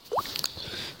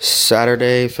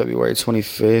Saturday, February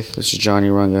 25th. This is Johnny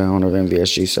Uranga, owner of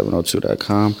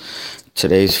MVSG702.com.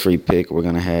 Today's free pick, we're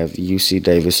going to have UC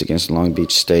Davis against Long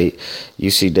Beach State.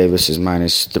 UC Davis is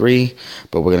 -3,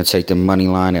 but we're going to take the money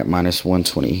line at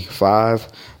 -125,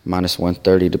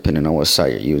 -130, depending on what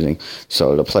site you're using.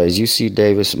 So the play is UC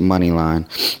Davis money line,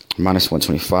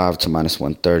 -125 to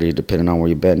 -130, depending on where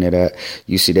you're betting it at.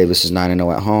 UC Davis is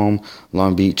 9-0 at home.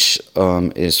 Long Beach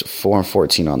is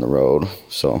 4-14 on the road.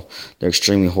 So they're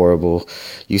extremely horrible.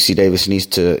 UC Davis needs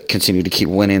to continue to keep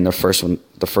winning. The first in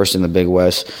the Big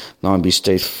West. Long Beach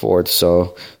State's fourth.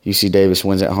 So UC Davis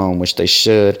wins at home, which they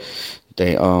should.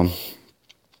 They're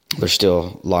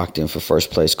still locked in for first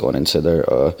place going into their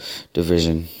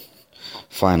division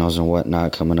finals and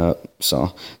whatnot coming up.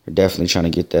 So they're definitely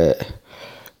trying to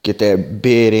get that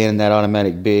bid in, that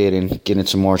automatic bid, and get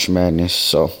into March Madness.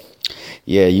 So,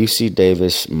 yeah, UC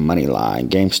Davis money line.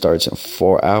 Game starts in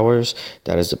 4 hours.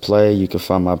 That is the play. You can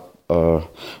find my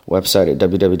website at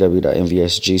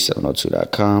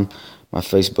www.mvsg702.com. My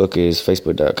Facebook is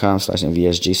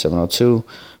facebook.com/mvsg702.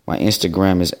 My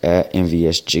Instagram is at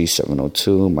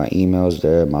mvsg702. My email is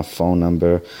there. My phone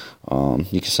number.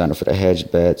 You can sign up for the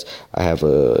hedge bets. I have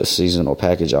a seasonal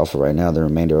package offer right now. The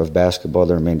remainder of basketball,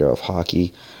 the remainder of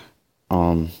hockey,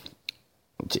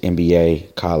 NBA,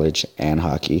 college, and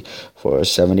hockey for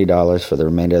 $70 for the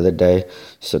remainder of the day.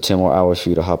 So 10 more hours for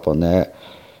you to hop on that.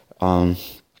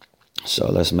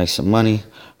 So let's make some money.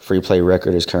 Free play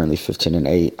record is currently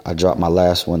 15-8. I dropped my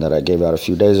last one that I gave out a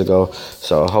few days ago.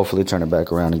 So hopefully turn it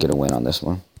back around and get a win on this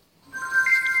one.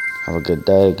 Have a good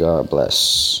day. God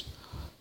bless.